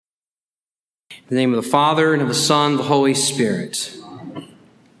In the name of the Father, and of the Son, and the Holy Spirit.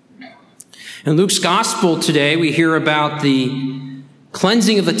 In Luke's Gospel today, we hear about the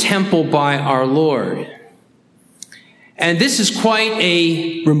cleansing of the temple by our Lord. And this is quite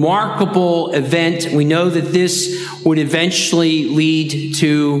a remarkable event. We know that this would eventually lead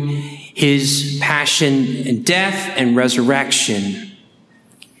to his passion and death and resurrection.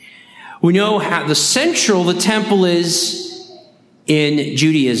 We know how central the temple is in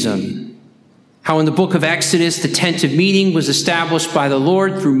Judaism. How in the book of Exodus, the tent of meeting was established by the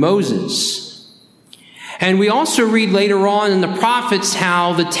Lord through Moses. And we also read later on in the prophets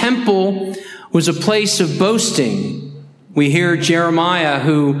how the temple was a place of boasting. We hear Jeremiah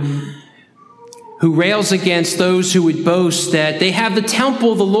who rails against those who would boast that they have the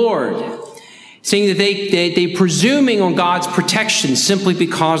temple of the Lord, saying that they presuming on God's protection simply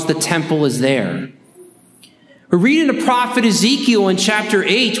because the temple is there. We read in the prophet Ezekiel in chapter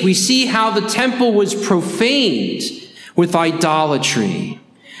 8, we see how the temple was profaned with idolatry.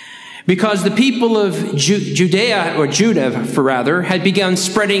 Because the people of Judah, had begun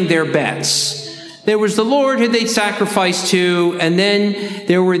spreading their bets. There was the Lord who they'd sacrificed to, and then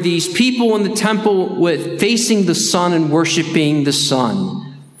there were these people in the temple facing the sun and worshiping the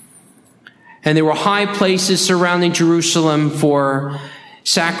sun. And there were high places surrounding Jerusalem for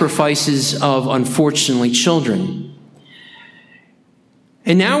sacrifices of, unfortunately, children.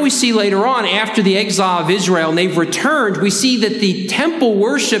 And now we see later on, after the exile of Israel, and they've returned, we see that the temple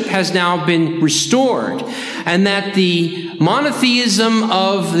worship has now been restored, and that the monotheism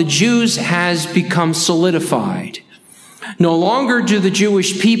of the Jews has become solidified. No longer do the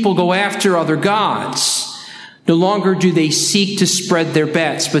Jewish people go after other gods. No longer do they seek to spread their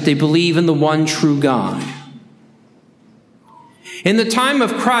bets, but they believe in the one true God. In the time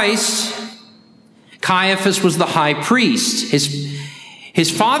of Christ, Caiaphas was the high priest. His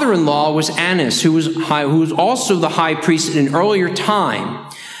father-in-law was Annas, who was also the high priest in an earlier time.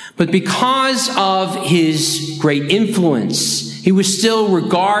 But because of his great influence, he was still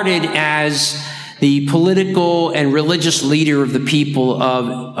regarded as the political and religious leader of the people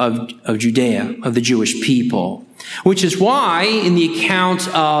of Judea, of the Jewish people. Which is why, in the account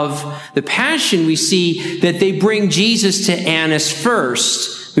of the Passion, we see that they bring Jesus to Annas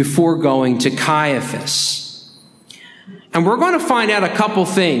first before going to Caiaphas. And we're going to find out a couple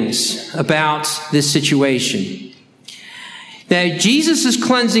things about this situation. That Jesus is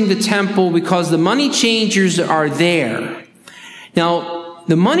cleansing the temple because the money changers are there. Now,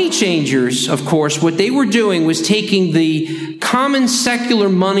 the money changers, of course, what they were doing was taking the common secular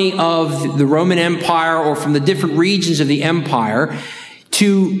money of the Roman Empire or from the different regions of the empire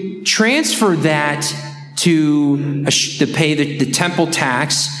to transfer that to pay the temple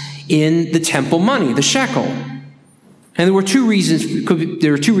tax in the temple money, the shekel. And there were two reasons.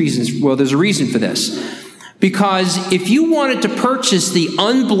 Well, there's a reason for this. Because if you wanted to purchase the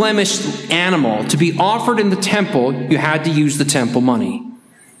unblemished animal to be offered in the temple, you had to use the temple money.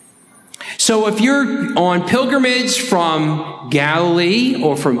 So if you're on pilgrimage from Galilee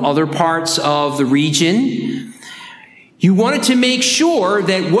or from other parts of the region, you wanted to make sure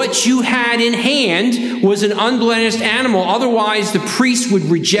that what you had in hand was an unblemished animal. Otherwise, the priest would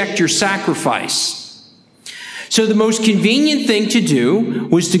reject your sacrifice. So the most convenient thing to do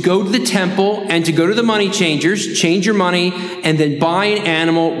was to go to the temple and to go to the money changers, change your money, and then buy an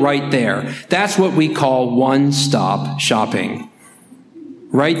animal right there. That's what we call one-stop shopping.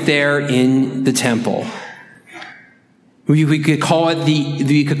 Right there in the temple. We could call it the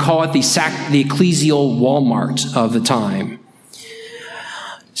ecclesial Walmart of the time.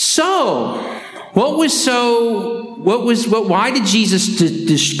 So, why did Jesus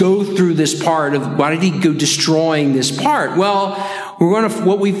just go through this part of, why did he go destroying this part? Well,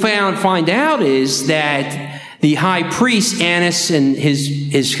 what we find out is that the high priest, Annas, and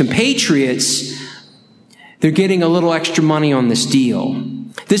his compatriots, they're getting a little extra money on this deal.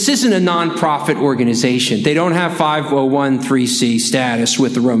 This isn't a nonprofit organization. They don't have 501(c)(3) status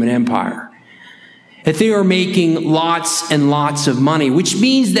with the Roman Empire. That they are making lots and lots of money, which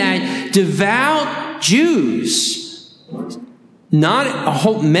means that devout Jews,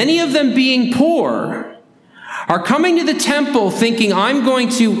 many of them being poor, are coming to the temple thinking, I'm going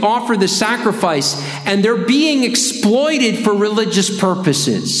to offer the sacrifice, and they're being exploited for religious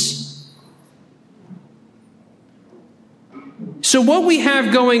purposes. So what we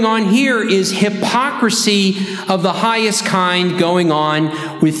have going on here is hypocrisy of the highest kind going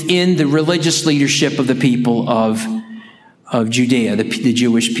on within the religious leadership of the people of Judea, the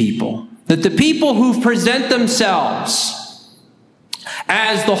Jewish people. That the people who present themselves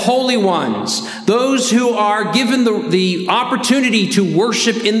as the holy ones, those who are given the opportunity to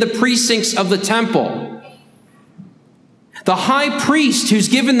worship in the precincts of the temple. The high priest who's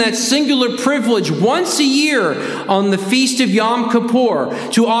given that singular privilege once a year on the feast of Yom Kippur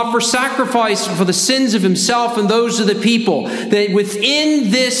to offer sacrifice for the sins of himself and those of the people. That within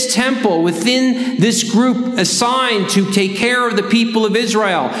this temple, within this group assigned to take care of the people of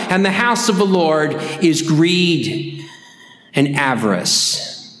Israel and the house of the Lord, is greed and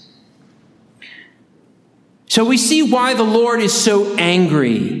avarice. So we see why the Lord is so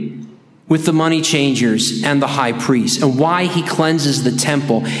angry with the money changers and the high priest, and why he cleanses the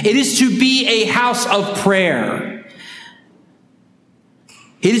temple. It is to be a house of prayer.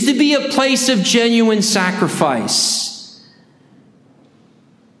 It is to be a place of genuine sacrifice.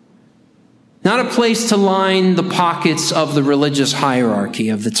 Not a place to line the pockets of the religious hierarchy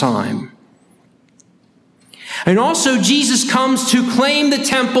of the time. And also, Jesus comes to claim the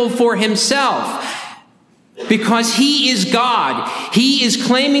temple for himself. Because he is God. He is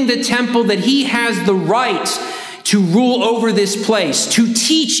claiming the temple, that he has the right to rule over this place, to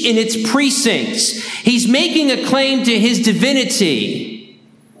teach in its precincts. He's making a claim to his divinity.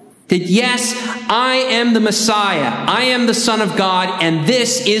 That yes, I am the Messiah. I am the Son of God, and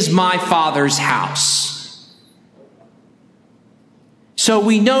this is my Father's house. So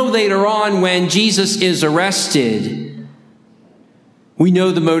we know later on when Jesus is arrested, we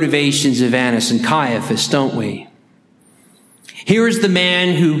know the motivations of Annas and Caiaphas, don't we? Here is the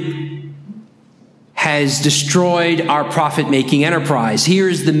man who has destroyed our profit-making enterprise. Here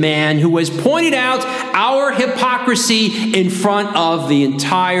is the man who has pointed out our hypocrisy in front of the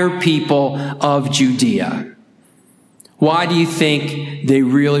entire people of Judea. Why do you think they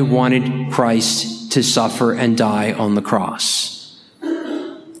really wanted Christ to suffer and die on the cross?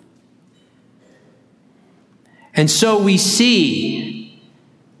 And so we see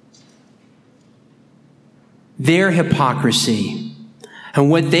their hypocrisy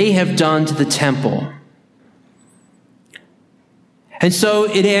and what they have done to the temple. And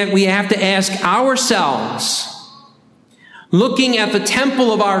so we have to ask ourselves, looking at the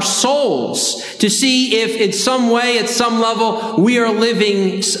temple of our souls, to see if in some way, at some level, we are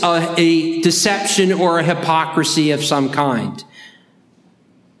living a deception or a hypocrisy of some kind.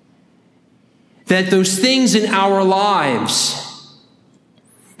 That those things in our lives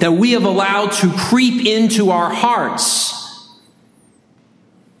that we have allowed to creep into our hearts,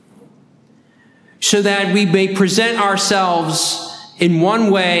 so that we may present ourselves in one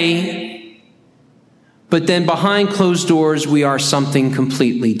way, but then behind closed doors we are something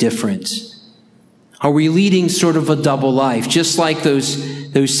completely different. Are we leading sort of a double life, just like those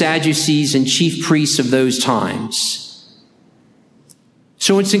Sadducees and chief priests of those times?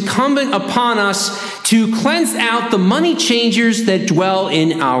 So it's incumbent upon us to cleanse out the money changers that dwell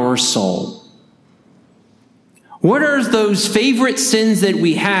in our soul. What are those favorite sins that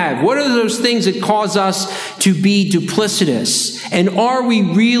we have? What are those things that cause us to be duplicitous? And are we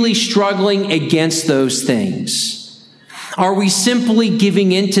really struggling against those things? Are we simply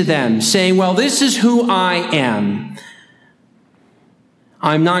giving in to them, saying, well, this is who I am.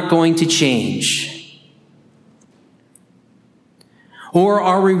 I'm not going to change. Or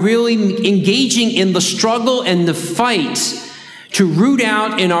are we really engaging in the struggle and the fight to root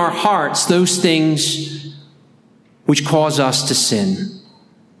out in our hearts those things which cause us to sin?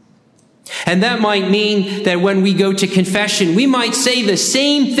 And that might mean that when we go to confession, we might say the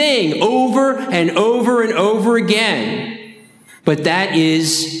same thing over and over and over again. But that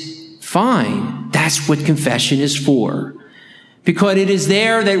is fine. That's what confession is for. Because it is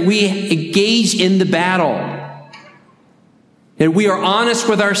there that we engage in the battle. That we are honest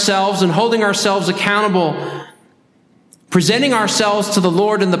with ourselves and holding ourselves accountable, presenting ourselves to the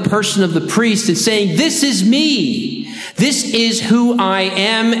Lord in the person of the priest and saying, this is me. This is who I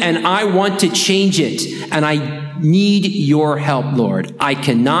am, and I want to change it. And I need your help, Lord. I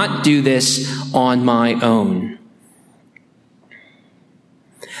cannot do this on my own.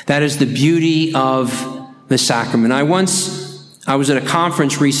 That is the beauty of the sacrament. I was at a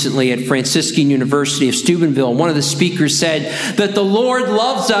conference recently at Franciscan University of Steubenville. One of the speakers said that the Lord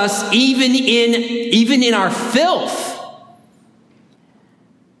loves us even in our filth.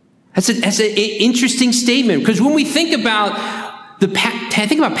 That's an interesting statement, because when we think about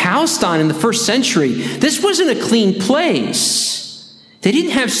Palestine in the first century, this wasn't a clean place. They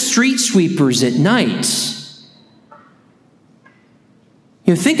didn't have street sweepers at night.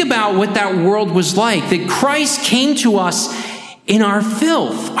 Think about what that world was like, that Christ came to us in our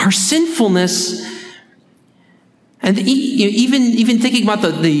filth, our sinfulness, And even thinking about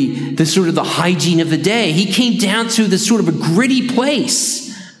the sort of the hygiene of the day, he came down to this sort of a gritty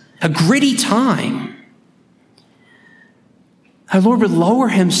place, a gritty time. Our Lord would lower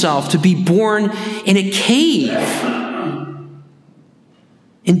himself to be born in a cave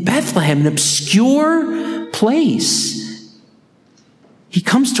in Bethlehem, an obscure place. He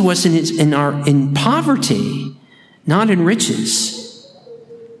comes to us in poverty, not in riches.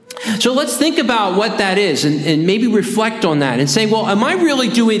 So let's think about what that is and maybe reflect on that and say, well, am I really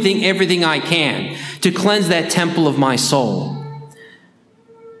doing everything I can to cleanse that temple of my soul?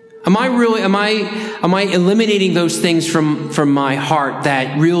 Am I eliminating those things from my heart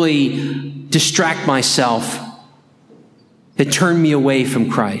that really distract myself, that turn me away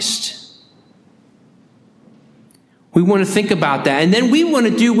from Christ? We want to think about that. And then we want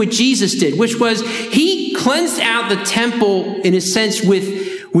to do what Jesus did, which was he cleansed out the temple in a sense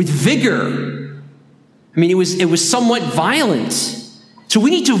with vigor. I mean, it was somewhat violent. So we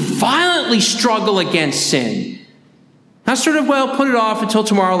need to violently struggle against sin. Not sort of, well, put it off until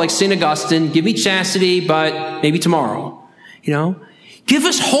tomorrow, like St. Augustine. Give me chastity, but maybe tomorrow. Give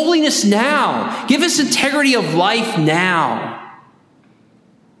us holiness now. Give us integrity of life now.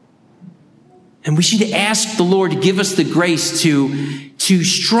 And we should ask the Lord to give us the grace to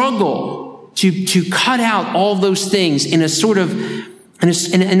struggle, to cut out all those things in a sort of,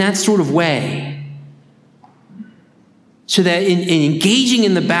 in that sort of way. So that in engaging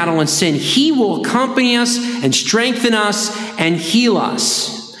in the battle in sin, he will accompany us and strengthen us and heal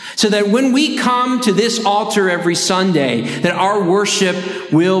us. So that when we come to this altar every Sunday, that our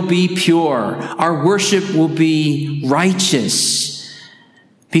worship will be pure. Our worship will be righteous.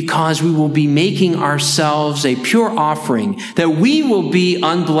 Because we will be making ourselves a pure offering, that we will be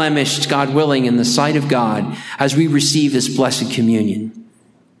unblemished, God willing, in the sight of God as we receive this blessed communion.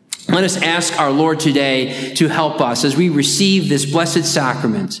 Let us ask our Lord today to help us as we receive this blessed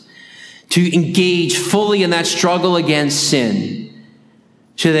sacrament to engage fully in that struggle against sin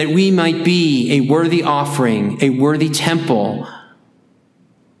so that we might be a worthy offering, a worthy temple,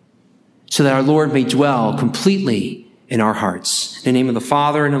 so that our Lord may dwell completely in our hearts. In the name of the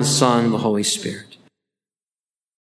Father, and of the Son, and of the Holy Spirit.